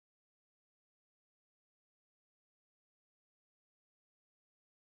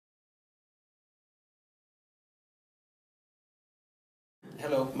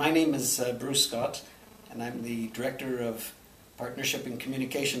Hello, my name is Bruce Scott, and I'm the Director of Partnership and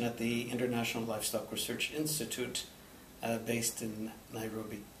Communication at the International Livestock Research Institute based in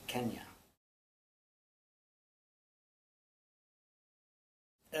Nairobi, Kenya.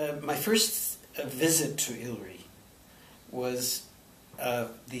 My first visit to ILRI was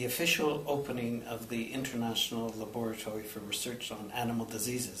the official opening of the International Laboratory for Research on Animal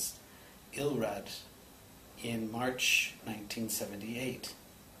Diseases, ILRAD, in March 1978.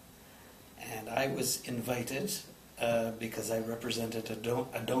 And I was invited because I represented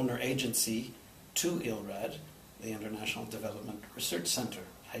a donor agency to ILRAD, the International Development Research Center,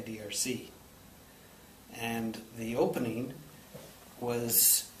 IDRC. And the opening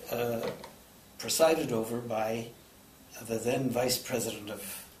was presided over by the then Vice President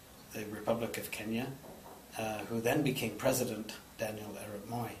of the Republic of Kenya, who then became President, Daniel Arap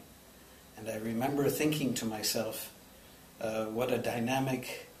Moi. And I remember thinking to myself, what a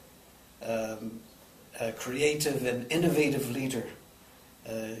dynamic, creative and innovative leader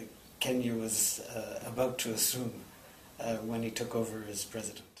Kenya was about to assume when he took over as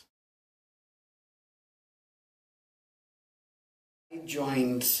president. I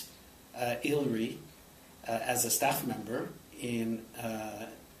joined ILRI as a staff member in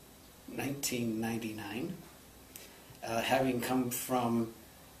 1999, having come from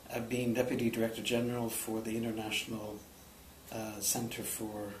being Deputy Director General for the International Center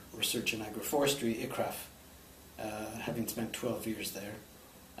for Research in Agroforestry, ICRAF, having spent 12 years there.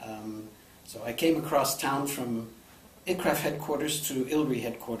 So I came across town from ICRAF headquarters to ILRI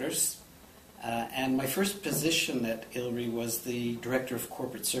headquarters, and my first position at ILRI was the Director of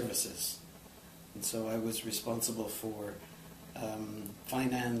Corporate Services. And so I was responsible for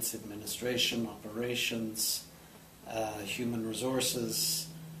finance, administration, operations, human resources,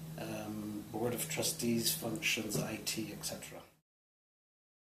 Board of Trustees functions, IT, etc.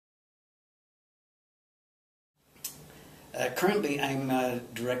 Currently, I'm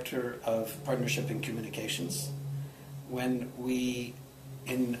Director of Partnership and Communications. When we,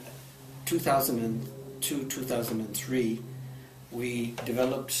 in 2002-2003, we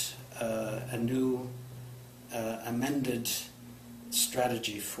developed a new amended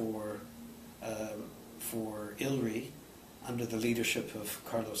strategy for ILRI under the leadership of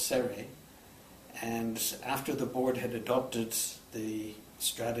Carlos Serre. And after the board had adopted the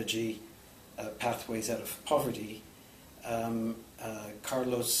strategy, Pathways Out of Poverty,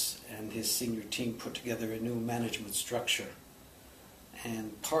 Carlos and his senior team put together a new management structure.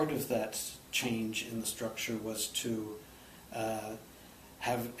 And part of that change in the structure was to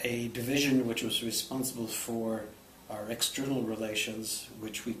have a division which was responsible for our external relations,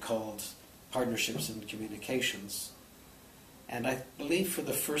 which we called Partnerships and Communications. And I believe for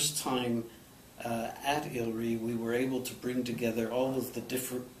the first time at ILRI, we were able to bring together all of the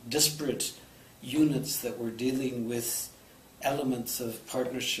different disparate units that were dealing with elements of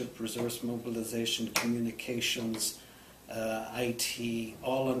partnership, resource mobilization, communications, IT,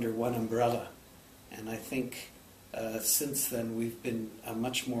 all under one umbrella. And I think since then we've been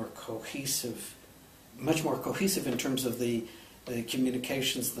much more cohesive in terms of the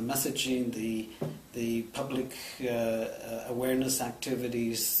communications, the messaging, the public awareness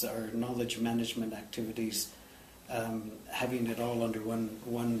activities, our knowledge management activities, having it all under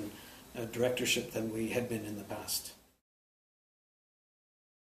one directorship than we had been in the past.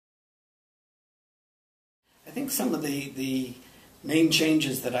 I think some of the main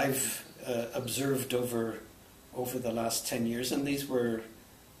changes that I've observed over the last 10 years, and these were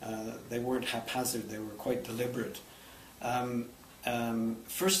they weren't haphazard, they were quite deliberate.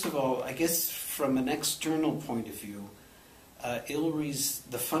 First of all, I guess from an external point of view, ILRI's,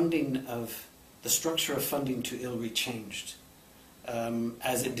 the structure of funding to ILRI changed,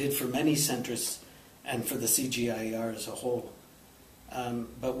 as it did for many centres and for the CGIAR as a whole.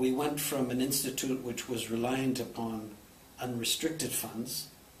 But we went from an institute which was reliant upon unrestricted funds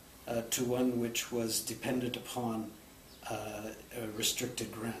to one which was dependent upon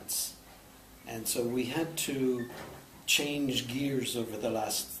restricted grants. And so we had to change gears over the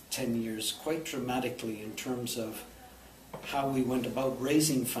last 10 years quite dramatically in terms of how we went about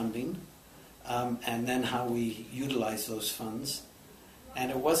raising funding and then how we utilize those funds.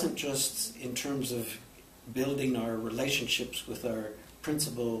 And it wasn't just in terms of building our relationships with our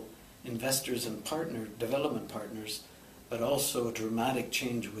principal investors and development partners, but also a dramatic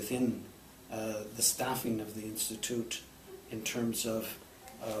change within the staffing of the Institute in terms of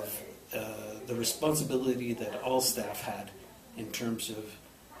the responsibility that all staff had in terms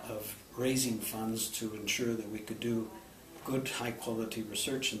of raising funds to ensure that we could do good, high-quality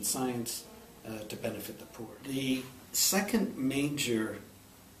research and science to benefit the poor. The second major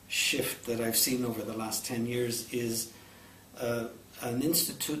shift that I've seen over the last 10 years is an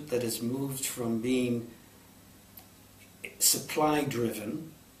institute that has moved from being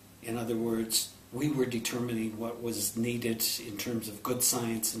supply-driven, in other words, we were determining what was needed in terms of good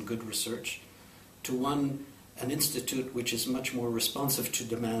science and good research, to an institute which is much more responsive to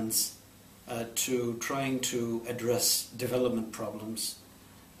demands, to trying to address development problems,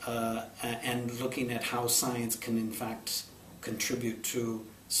 and looking at how science can in fact contribute to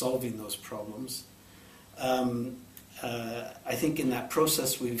solving those problems. I think in that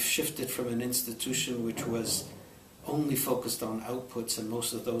process we've shifted from an institution which was only focused on outputs, and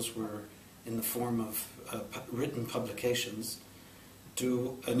most of those were in the form of written publications,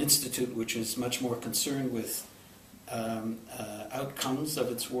 to an institute which is much more concerned with outcomes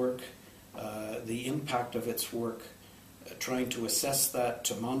of its work, the impact of its work, trying to assess that,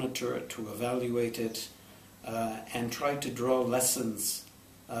 to monitor it, to evaluate it, and try to draw lessons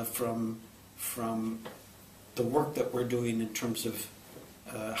from the work that we're doing in terms of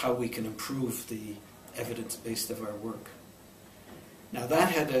how we can improve the evidence base of our work. Now that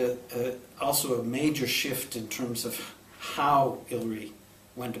had also a major shift in terms of how ILRI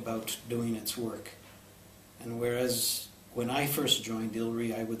went about doing its work. And whereas when I first joined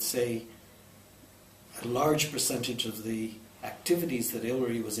ILRI, I would say a large percentage of the activities that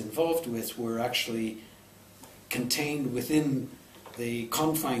ILRI was involved with were actually contained within the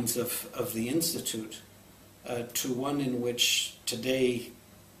confines of the Institute, to one in which today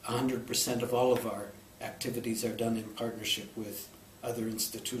 100% of all of our activities are done in partnership with other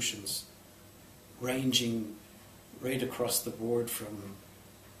institutions, ranging right across the board from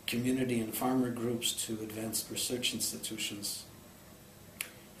community and farmer groups to advanced research institutions.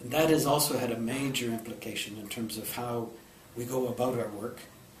 And that has also had a major implication in terms of how we go about our work,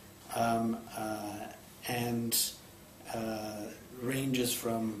 and ranges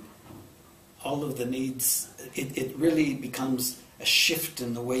from all of the needs. It really becomes a shift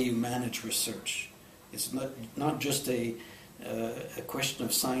in the way you manage research. It's not just a question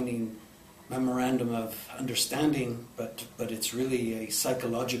of signing memorandum of understanding, but it's really a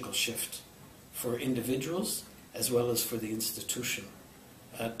psychological shift for individuals as well as for the institution,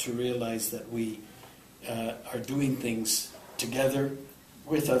 to realize that we are doing things together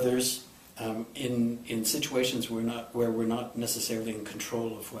with others in situations where we're not necessarily in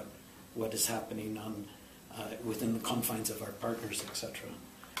control of what is happening within the confines of our partners, etc.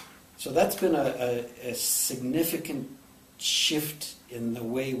 So that's been a significant shift in the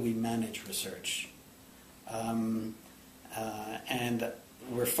way we manage research. And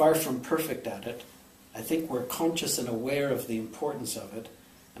we're far from perfect at it. I think we're conscious and aware of the importance of it,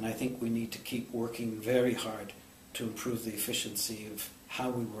 and I think we need to keep working very hard to improve the efficiency of how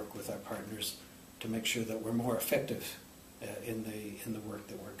we work with our partners to make sure that we're more effective in the work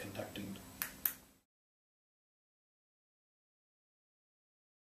that we're conducting.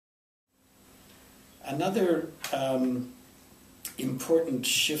 Another important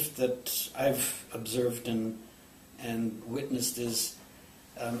shift that I've observed and witnessed is,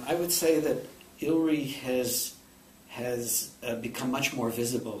 I would say that ILRI has become much more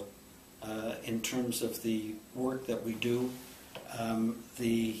visible in terms of the work that we do,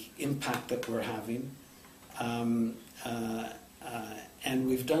 the impact that we're having, and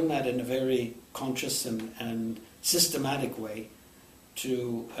we've done that in a very conscious and systematic way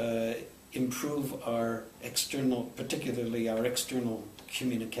to improve our external, particularly our external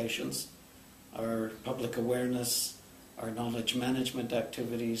communications, our public awareness, our knowledge management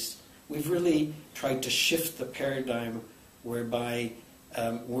activities. We've really tried to shift the paradigm whereby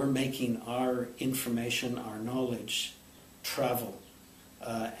we're making our information, our knowledge, travel,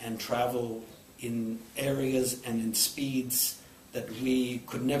 and travel in areas and in speeds that we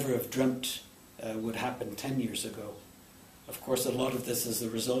could never have dreamt would happen 10 years ago. Of course, a lot of this is the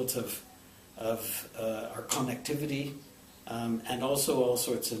result of our connectivity, and also all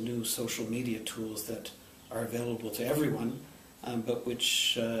sorts of new social media tools that are available to everyone, but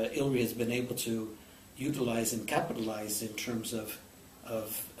which ILRI has been able to utilize and capitalize in terms of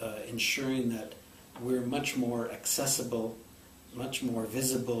ensuring that we're much more accessible, much more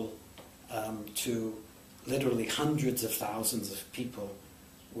visible to literally hundreds of thousands of people,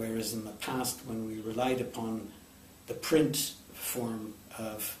 whereas in the past, when we relied upon the print form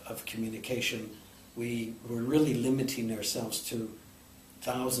of communication, we were really limiting ourselves to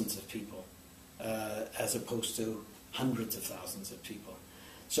thousands of people as opposed to hundreds of thousands of people.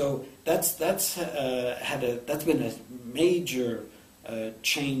 So that's been a major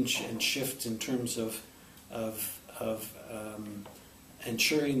change and shift in terms of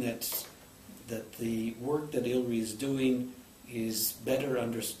ensuring that the work that ILRI is doing is better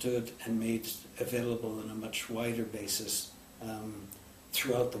understood and made available on a much wider basis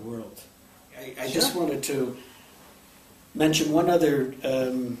throughout the world. I just wanted to mention one other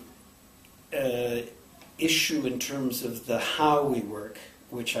issue in terms of the how we work,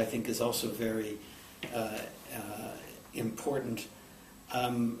 which I think is also very important.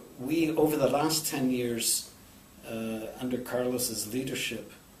 We, over the last 10 years, under Carlos's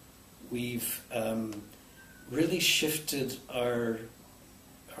leadership, we've really shifted our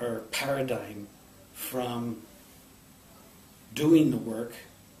paradigm from doing the work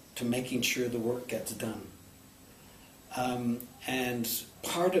to making sure the work gets done. And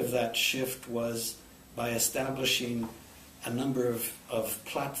part of that shift was by establishing a number of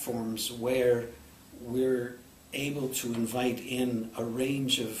platforms where we're able to invite in a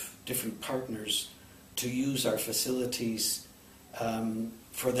range of different partners to use our facilities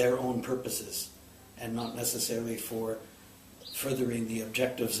for their own purposes and not necessarily for furthering the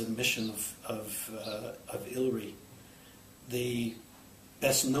objectives and mission of ILRI. The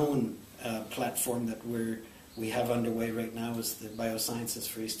best known platform that we have underway right now is the Biosciences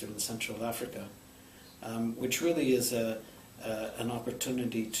for Eastern and Central Africa, which really is an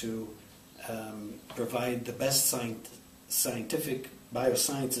opportunity to provide the best scientific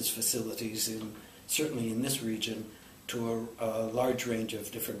biosciences facilities, certainly in this region, to a large range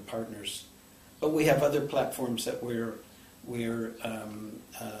of different partners. But we have other platforms that we're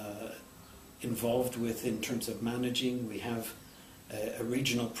involved with in terms of managing. We have a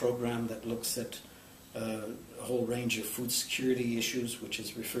regional program that looks at a whole range of food security issues, which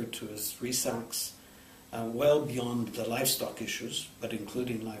is referred to as RESACs, well beyond the livestock issues, but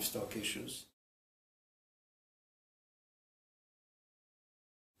including livestock issues.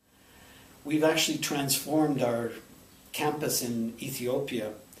 We've actually transformed our campus in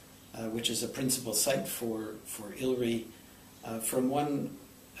Ethiopia, which is a principal site for ILRI, from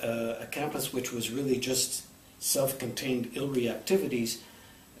a campus which was really just self-contained ILRI activities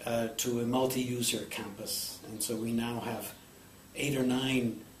to a multi-user campus. And so we now have 8 or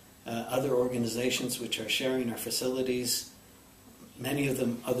 9 other organizations which are sharing our facilities, many of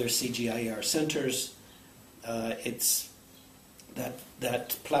them other CGIAR centers.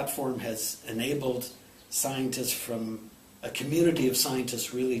 That platform has enabled scientists from a community of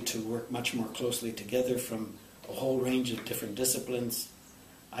scientists really to work much more closely together from a whole range of different disciplines.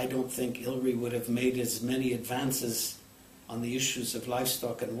 I don't think ILRI would have made as many advances on the issues of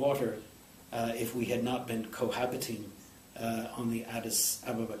livestock and water if we had not been cohabiting on the Addis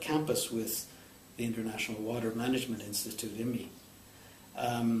Ababa campus with the International Water Management Institute, IMI,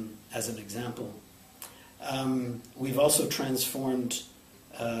 as an example. We've also transformed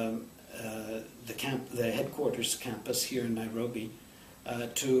the headquarters campus here in Nairobi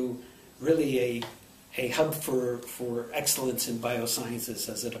to really a hub for excellence in biosciences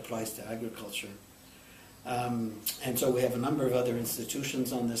as it applies to agriculture. And so we have a number of other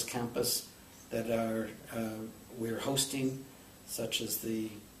institutions on this campus that we're hosting, such as the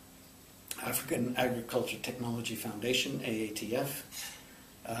African Agriculture Technology Foundation, AATF,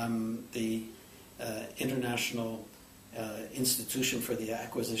 the International Institution for the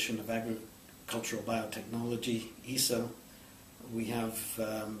Acquisition of Agricultural Biotechnology, ISA. We have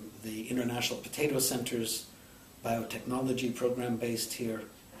the International Potato Center's biotechnology program based here,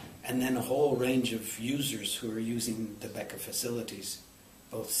 and then a whole range of users who are using the BECA facilities,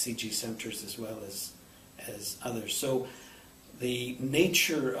 both CG centers as well as others. So the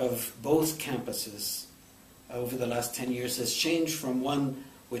nature of both campuses over the last 10 years has changed from one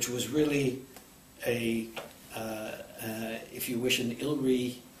which was really if you wish, an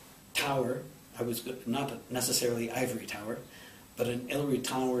ILRI tower. I was not necessarily ivory tower, but an ILRI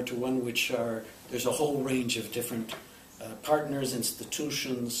tower to one which there's a whole range of different partners,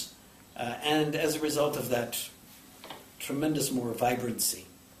 institutions, and as a result of that, tremendous more vibrancy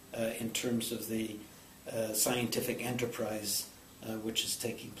in terms of the scientific enterprise which is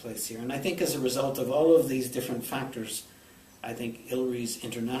taking place here. And I think as a result of all of these different factors, I think ILRI's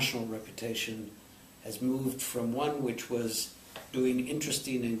international reputation has moved from one which was doing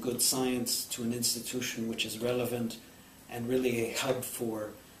interesting and good science to an institution which is relevant and really a hub for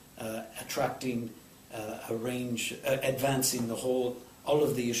attracting a range, advancing all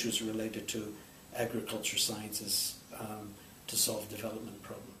of the issues related to agriculture sciences to solve development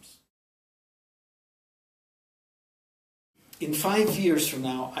problems. In 5 years from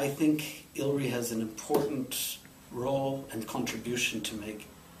now, I think ILRI has an important role and contribution to make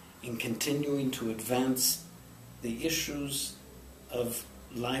in continuing to advance the issues of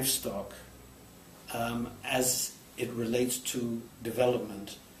livestock as it relates to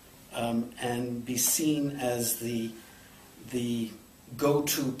development and be seen as the the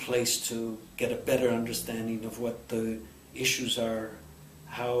go-to place to get a better understanding of what the issues are,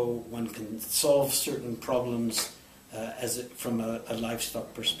 how one can solve certain problems from a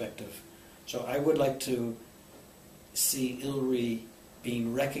livestock perspective. So I would like to see ILRI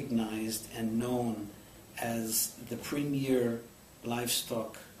being recognized and known as the premier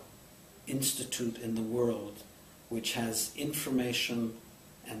livestock institute in the world, which has information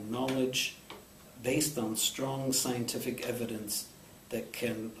and knowledge based on strong scientific evidence that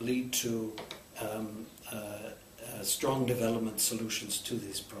can lead to strong development solutions to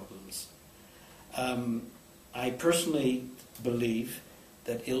these problems. I personally believe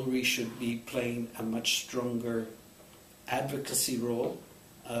that ILRI should be playing a much stronger advocacy role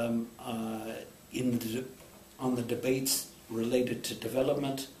on the debates related to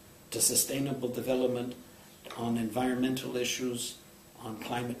development, to sustainable development, on environmental issues, on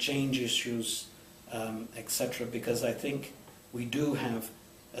climate change issues, etc. Because I think we do have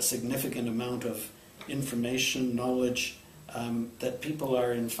a significant amount of information, knowledge that people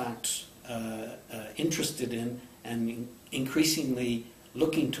are in fact interested in and increasingly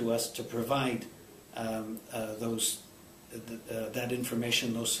looking to us to provide that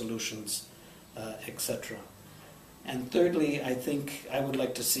information, those solutions, etc. And thirdly, I think I would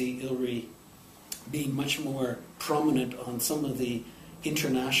like to see ILRI being much more prominent on some of the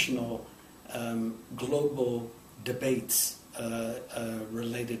international global debates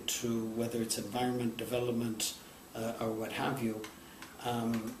related to whether it's environment, development, or what have you,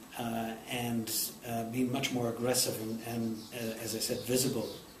 and being much more aggressive and as I said, visible.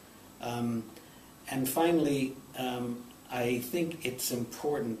 And finally, I think it's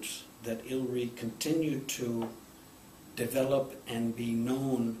important that ILRI continue to develop and be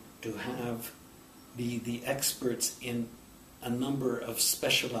known to be the experts in a number of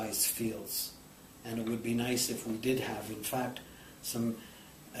specialized fields. And it would be nice if we did have, in fact, some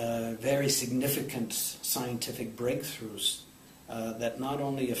very significant scientific breakthroughs that not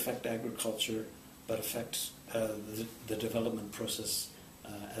only affect agriculture, but affect the development process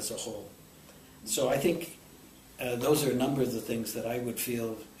as a whole. So I think those are a number of the things that I would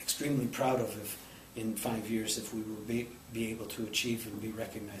feel extremely proud of if in 5 years if we will be able to achieve and be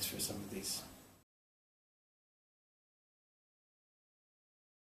recognized for some of these.